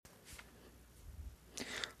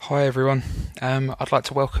Hi everyone. I'd like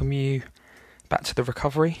to welcome you back to the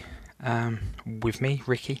recovery with me,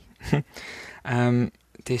 Ricky. um,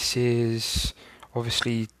 this is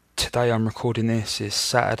obviously today I'm recording this is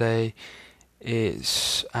Saturday.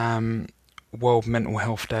 It's World Mental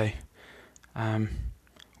Health Day,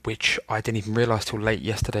 which I didn't even realise till late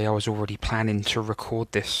yesterday. I was already planning to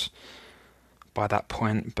record this by that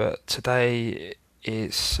point, but today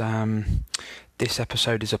it's this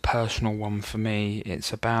episode is a personal one for me.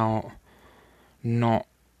 Not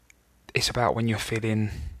it's about when you're feeling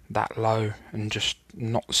that low and just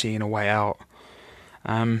not seeing a way out.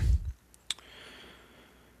 My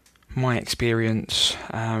experience,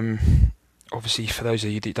 obviously for those of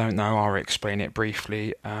you that don't know, I'll explain it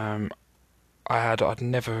briefly. I'd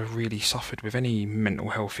never really suffered with any mental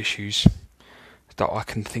health issues that I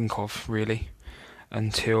can think of really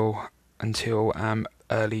until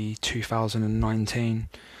early 2019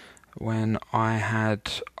 when I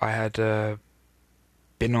had a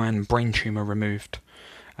benign brain tumour removed.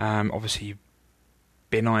 Obviously,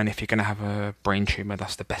 benign, if you're going to have a brain tumour,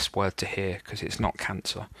 that's the best word to hear because it's not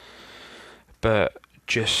cancer. But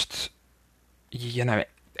just,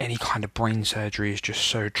 any kind of brain surgery is just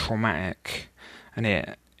so traumatic, and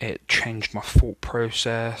it changed my thought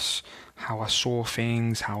process, how I saw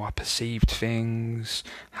things, how I perceived things,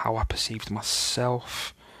 how I perceived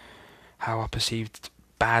myself, how I perceived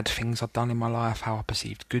bad things I'd done in my life, how I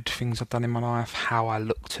perceived good things I'd done in my life, how I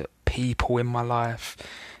looked at people in my life.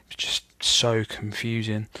 It's just so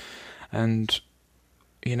confusing. And,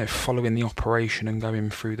 following the operation and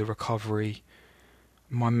going through the recovery,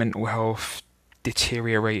 my mental health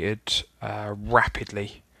deteriorated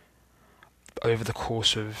rapidly over the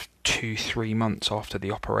course of 2-3 months after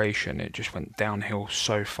the operation. It just went downhill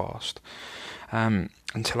so fast,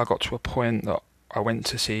 until I got to a point that I went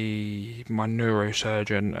to see my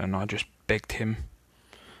neurosurgeon and I just begged him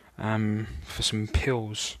for some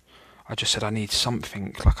pills. I just said I need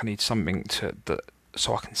something, so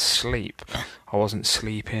I can sleep. I wasn't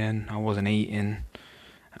sleeping, I wasn't eating,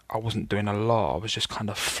 I wasn't doing a lot, I was just kind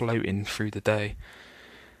of floating through the day.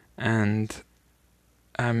 And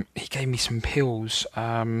he gave me some pills.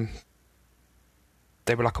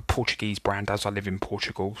 They were like a Portuguese brand, as I live in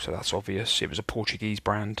Portugal, so that's obvious. It was a Portuguese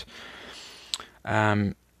brand.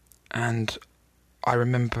 And I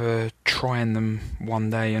remember trying them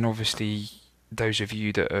one day, and obviously those of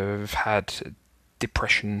you that have had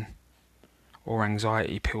depression or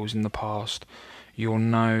anxiety pills in the past, you'll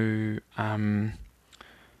know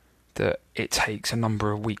that it takes a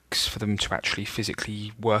number of weeks for them to actually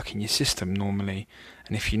physically work in your system normally.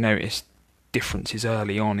 And if you notice differences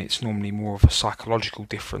early on, it's normally more of a psychological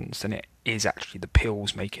difference than it is actually the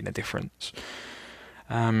pills making a difference.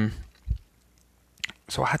 So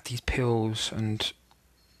I had these pills, and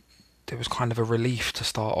there was kind of a relief to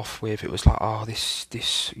start off with. It was like,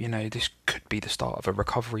 this could be the start of a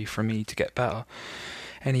recovery for me to get better.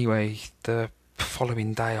 Anyway, the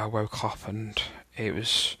following day I woke up and I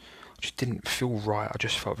just didn't feel right. I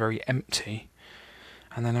just felt very empty.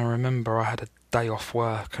 And then I remember I had a day off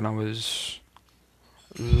work and I was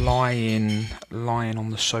lying on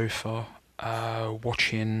the sofa,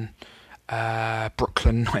 watching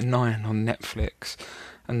Brooklyn Nine-Nine on Netflix.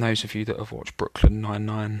 And those of you that have watched Brooklyn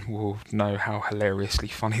Nine-Nine will know how hilariously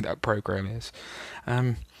funny that program is.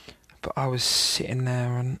 But I was sitting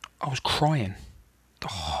there and I was crying the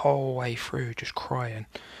whole way through, just crying.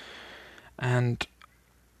 And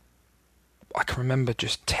I can remember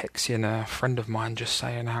just texting a friend of mine, just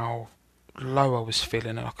saying how low I was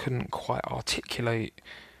feeling, and I couldn't quite articulate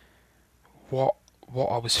what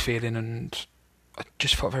I was feeling, and I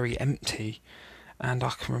just felt very empty. And I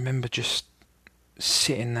can remember just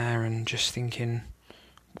sitting there and just thinking,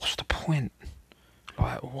 what's the point?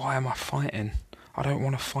 Like, why am I fighting? I don't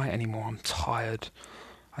want to fight anymore. I'm tired.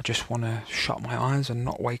 I just want to shut my eyes and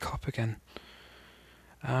not wake up again.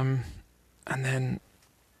 And then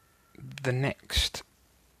the next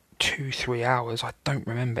 2-3 hours, I don't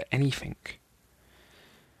remember anything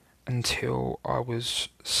until I was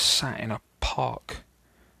sat in a park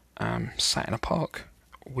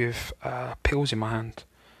with pills in my hand,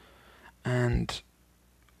 and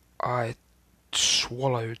I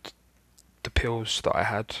swallowed the pills that I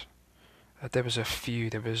had. There was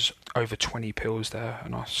over 20 pills there,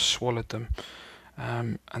 and I swallowed them,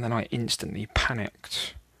 and then I instantly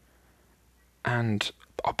panicked, and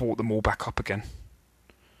I brought them all back up again.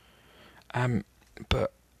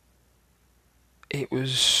 But it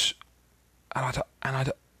was,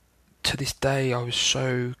 to this day, I was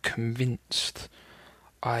so convinced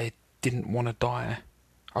I didn't want to die.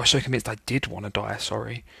 I was so convinced I did want to die,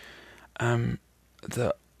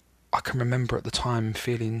 that I can remember at the time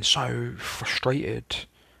feeling so frustrated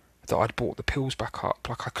that I'd brought the pills back up.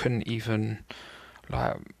 Like, I couldn't even,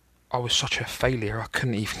 like, I was such a failure, I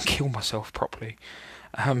couldn't even kill myself properly.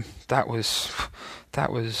 That was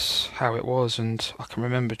how it was, and I can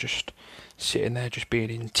remember just sitting there, just being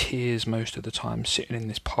in tears most of the time, sitting in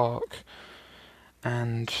this park,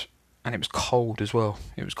 and it was cold as well.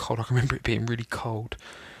 It was cold. I can remember it being really cold,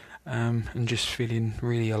 and just feeling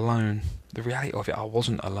really alone. The reality of it, I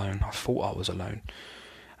wasn't alone. I thought I was alone,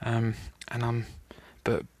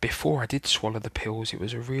 but before I did swallow the pills, it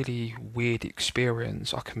was a really weird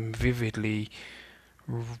experience. I can vividly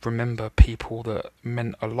remember people that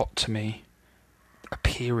meant a lot to me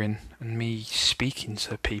appearing and me speaking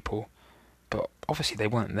to people, but obviously they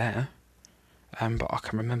weren't there. But I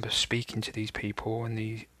can remember speaking to these people, and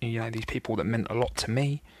these people that meant a lot to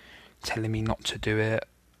me, telling me not to do it,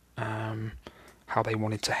 how they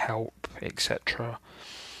wanted to help, etc.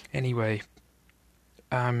 Anyway,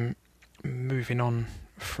 moving on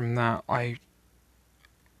from that, I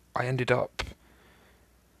ended up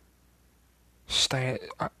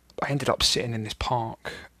I ended up sitting in this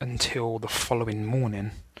park until the following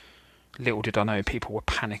morning. Little did I know, people were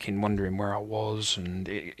panicking, wondering where I was, and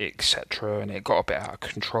etc. And it got a bit out of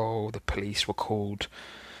control. The police were called,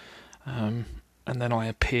 and then I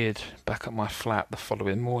appeared back at my flat the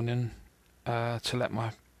following morning and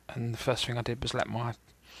the first thing I did was let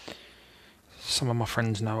some of my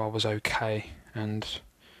friends know I was okay, and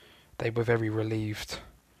they were very relieved.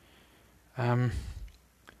 And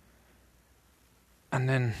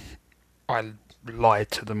then I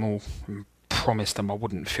lied to them all and promised them I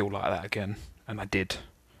wouldn't feel like that again, and I did.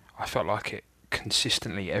 I felt like it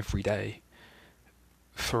consistently every day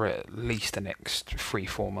for at least the next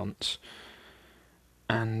 3-4 months,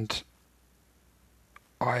 and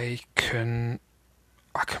I can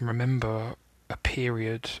remember a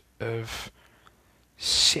period of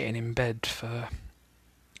sitting in bed for,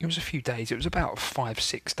 it was a few days, it was about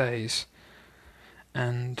 5-6 days,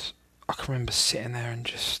 and I can remember sitting there and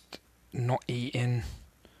just not eating,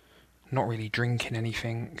 not really drinking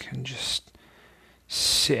anything, and just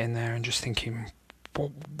sitting there and just thinking,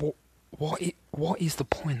 what is the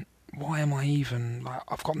point? Why am I even, like,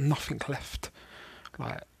 I've got nothing left.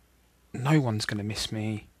 Like, no one's going to miss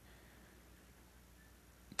me.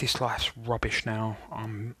 This life's rubbish now.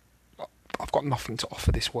 I've got nothing to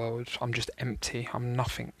offer this world. I'm just empty. I'm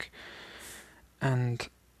nothing. And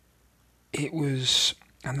it was,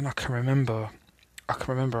 and then I can remember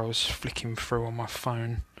I was flicking through on my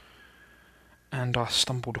phone, and I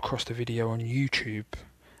stumbled across the video on YouTube,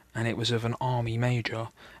 and it was of an army major,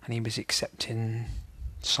 and he was accepting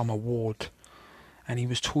some award, and he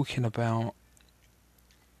was talking about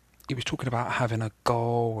having a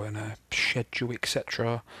goal and a schedule,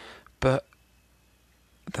 etc. But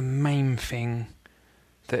the main thing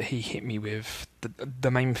that he hit me with,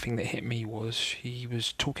 the main thing that hit me was he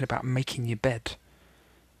was talking about making your bed.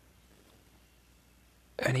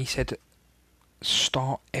 And he said,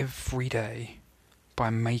 start every day by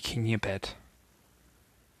making your bed.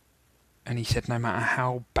 And he said, no matter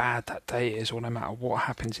how bad that day is, or no matter what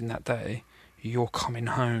happens in that day, you're coming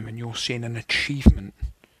home and you're seeing an achievement.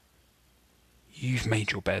 You've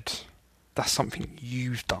made your bed. That's something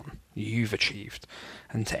you've done, you've achieved.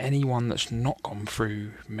 And to anyone that's not gone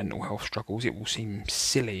through mental health struggles, it will seem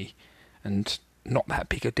silly and not that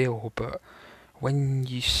big a deal, but when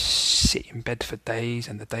you sit in bed for days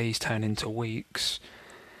and the days turn into weeks,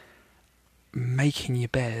 making your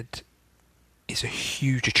bed is a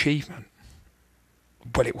huge achievement.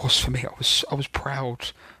 Well, it was for me. I was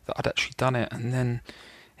proud that I'd actually done it, and then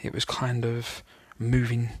it was kind of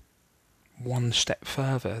moving one step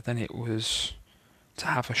further. Then it was to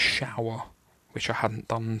have a shower, which I hadn't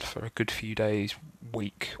done for a good few days,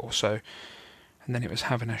 week or so, and then it was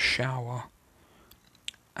having a shower,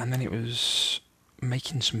 and then it was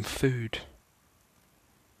making some food,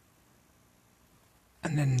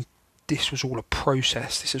 and then this was all a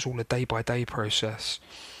process. This is all a day-by-day process,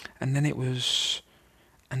 and then it was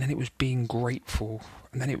being grateful,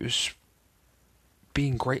 and then it was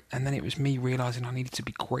being great, and then it was me realising I needed to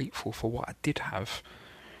be grateful for what I did have.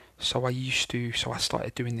 So I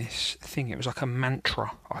started doing this thing. It was like a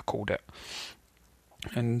mantra, I called it.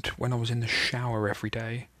 And when I was in the shower every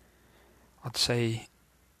day, I'd say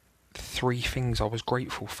 3 things I was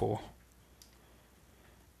grateful for.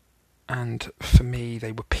 And for me,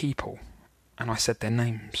 they were people. And I said their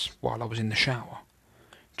names while I was in the shower,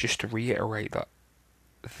 just to reiterate that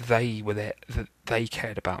they were there, that they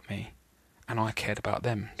cared about me, and I cared about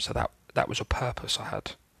them. So that was a purpose I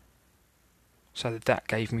had. So that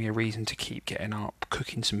gave me a reason to keep getting up,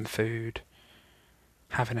 cooking some food,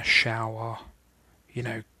 having a shower, you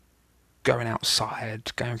know, going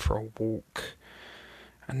outside, going for a walk,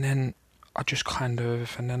 and then I just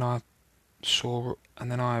I saw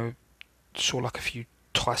like a few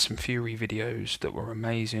Tyson Fury videos that were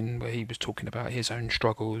amazing, where he was talking about his own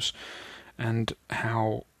struggles and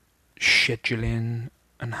how scheduling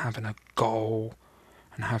and having a goal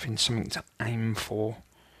and having something to aim for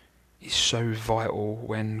is so vital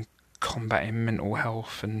when combating mental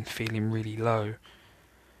health and feeling really low,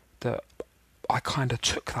 that I kind of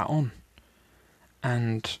took that on,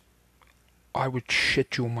 and I would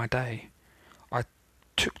schedule my day. I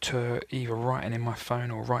took to either writing in my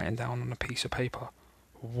phone or writing down on a piece of paper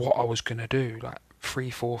what I was going to do, like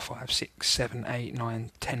 3, 4, 5, 6, 7, 8,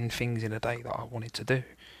 9, 10 things in a day that I wanted to do.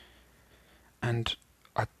 And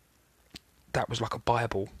that was like a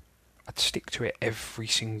Bible. I'd stick to it every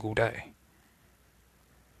single day.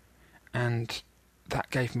 And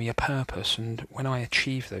that gave me a purpose, and when I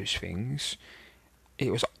achieved those things,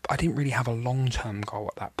 I didn't really have a long-term goal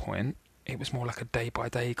at that point. It was more like a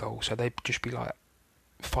day-by-day goal, so they'd just be like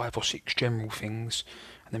 5 or 6 general things,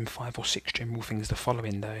 and then 5 or 6 general things the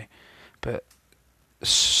following day. But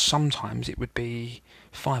sometimes it would be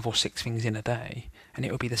 5 or 6 things in a day, and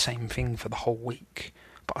it would be the same thing for the whole week,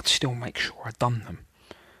 but I'd still make sure I'd done them,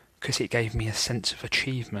 because it gave me a sense of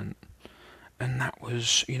achievement. And that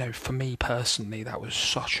was, for me personally, that was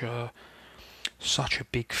such a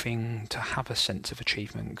big thing, to have a sense of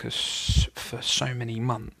achievement, because for so many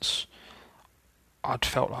months I'd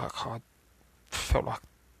felt like I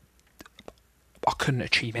couldn't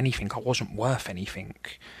achieve anything. I wasn't worth anything.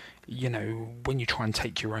 When you try and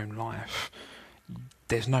take your own life,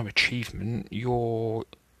 there's no achievement. You're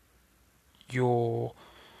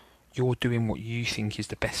doing what you think is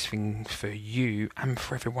the best thing for you and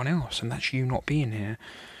for everyone else, and that's you not being here.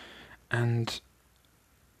 And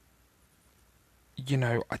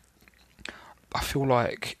I feel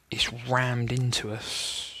like it's rammed into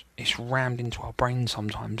us. It's rammed into our brain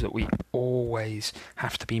sometimes that we always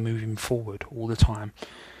have to be moving forward all the time.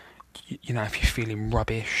 If you're feeling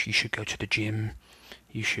rubbish, you should go to the gym.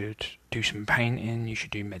 You should do some painting. You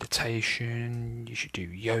should do meditation. You should do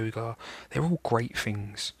yoga. They're all great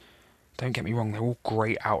things. Don't get me wrong, they're all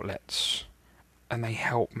great outlets, and they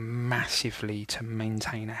help massively to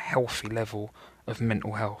maintain a healthy level of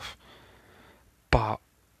mental health. But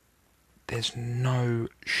there's no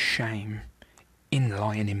shame in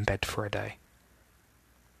lying in bed for a day.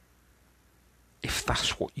 If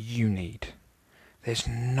that's what you need, there's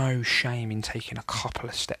no shame in taking a couple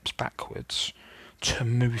of steps backwards to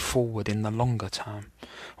move forward in the longer term.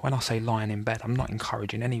 When I say lying in bed, I'm not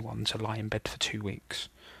encouraging anyone to lie in bed for 2 weeks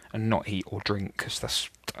and not eat or drink, because that's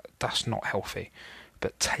not healthy.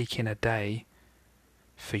 But taking a day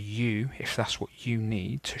for you, if that's what you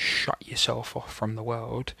need, to shut yourself off from the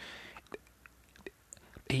world,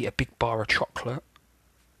 eat a big bar of chocolate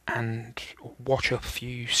and watch a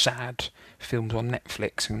few sad films on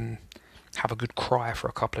Netflix and have a good cry for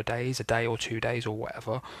a couple of days, a day or 2 days or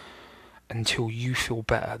whatever, until you feel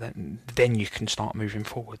better, then you can start moving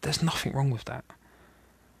forward. There's nothing wrong with that.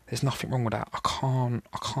 There's nothing wrong with that. I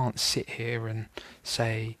can't sit here and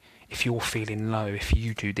say, if you're feeling low, if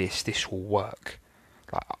you do this, this will work.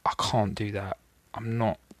 Like, I can't do that. I'm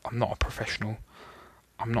not a professional.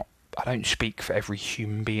 I don't speak for every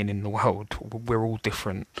human being in the world. We're all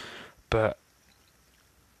different. But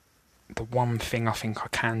the one thing I think I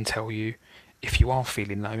can tell you, if you are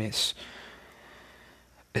feeling low, it's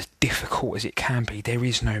as difficult as it can be. There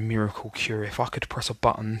is no miracle cure. If I could press a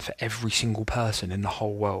button for every single person in the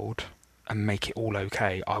whole world and make it all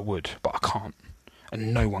okay, I would, but I can't.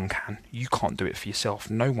 And no one can. You can't do it for yourself.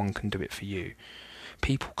 No one can do it for you.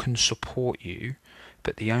 People can support you,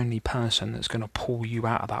 but the only person that's going to pull you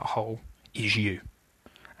out of that hole is you.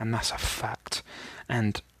 And that's a fact.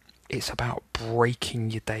 And it's about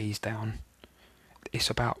breaking your days down. It's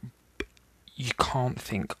about, you can't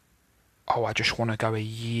think, oh, I just want to go a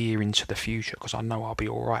year into the future because I know I'll be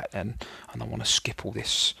alright then, and I want to skip all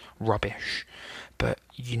this rubbish. But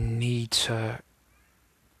you need to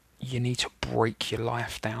break your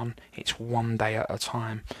life down. It's one day at a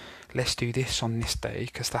time. Let's do this on this day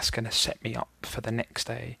because that's going to set me up for the next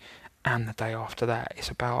day and the day after that. It's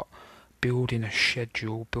about building a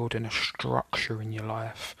schedule, building a structure in your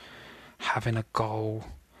life, having a goal,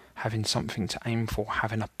 having something to aim for,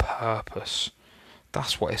 having a purpose.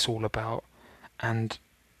 That's what it's all about. And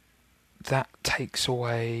that takes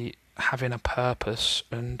away having a purpose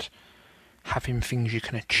and having things you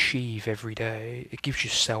can achieve every day. It gives you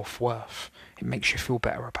self-worth. It makes you feel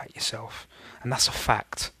better about yourself. And that's a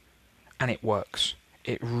fact. And it works.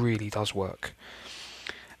 It really does work.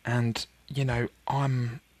 And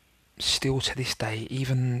I'm still to this day,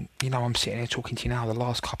 even, I'm sitting here talking to you now, the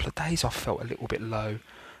last couple of days I've felt a little bit low,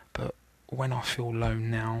 but when I feel low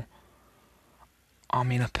now,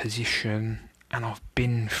 I'm in a position, and I've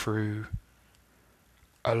been through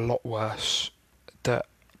a lot worse, that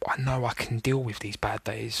I know I can deal with these bad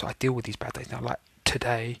days. I deal with these bad days now. Like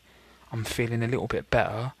today, I'm feeling a little bit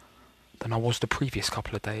better than I was the previous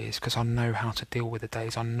couple of days, because I know how to deal with the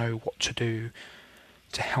days. I know what to do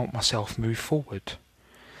to help myself move forward.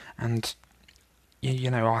 And I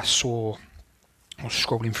was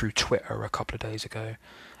scrolling through Twitter a couple of days ago,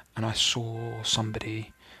 and I saw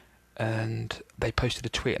somebody, and they posted a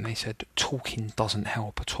tweet and they said, talking doesn't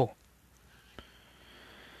help at all.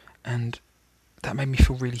 And that made me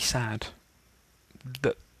feel really sad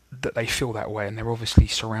that they feel that way, and they're obviously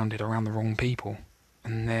surrounded around the wrong people,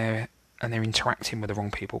 and they're interacting with the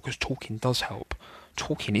wrong people, because talking does help.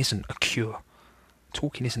 Talking isn't a cure.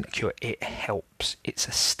 Talking isn't a cure. It helps. It's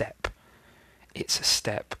a step.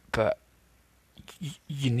 But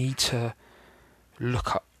you need to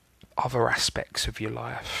look at other aspects of your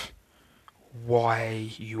life. Why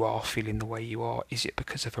you are feeling the way you are. Is it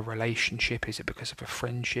because of a relationship? Is it because of a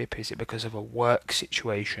friendship? Is it because of a work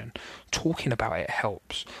situation? Talking about it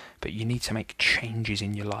helps, but you need to make changes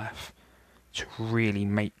in your life to really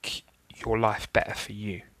make your life better for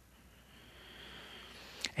you.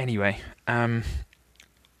 Anyway, I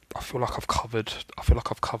feel like I've covered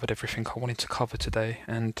everything I wanted to cover today,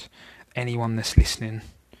 and anyone that's listening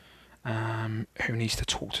who needs to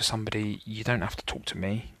talk to somebody, you don't have to talk to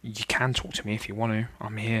me. You can talk to me if you want to.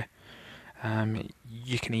 I'm here.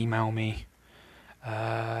 You can email me,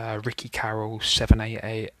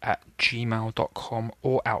 rickycarroll788@gmail.com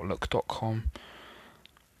or outlook.com.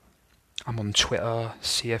 I'm on Twitter,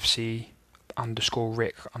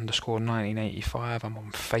 CFC_Rick_1985. I'm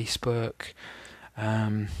on Facebook.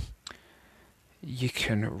 You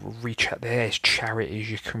can reach out there. There's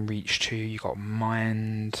charities you can reach to. You got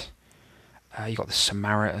Mind. You got the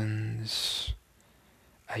Samaritans.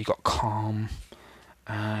 You got Calm.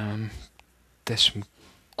 There's some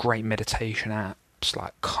great meditation apps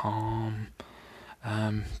like Calm.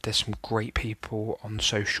 There's some great people on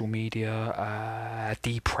social media.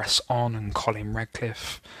 Depress On and Colin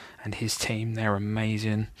Radcliffe and his team. They're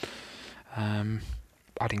amazing.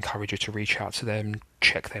 I'd encourage you to reach out to them,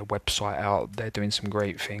 check their website out. They're doing some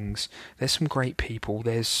great things. There's some great people.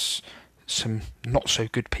 There's some not so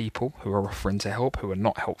good people who are offering to help, who are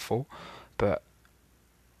not helpful. But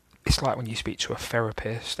it's like when you speak to a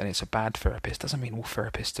therapist and it's a bad therapist, doesn't mean all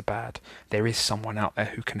therapists are bad. There is someone out there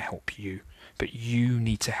who can help you, but you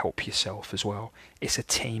need to help yourself as well. It's a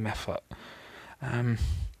team effort.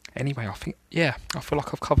 Anyway, I feel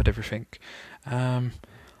like I've covered everything.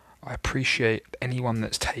 I appreciate anyone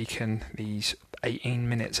that's taken these 18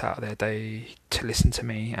 minutes out of their day to listen to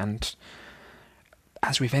me, and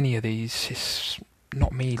as with any of these, it's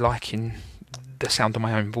not me liking the sound of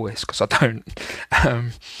my own voice, because I don't.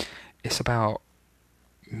 It's about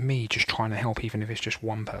me just trying to help, even if it's just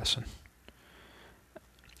one person.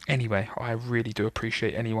 Anyway, I really do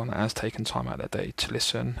appreciate anyone that has taken time out of their day to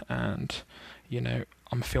listen, and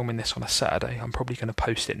I'm filming this on a Saturday. I'm probably going to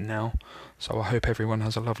post it now, so I hope everyone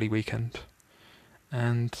has a lovely weekend,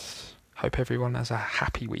 and hope everyone has a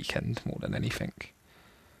happy weekend more than anything.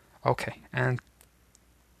 Okay, and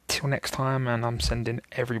till next time, and I'm sending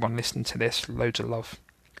everyone listening to this loads of love.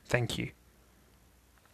 Thank you.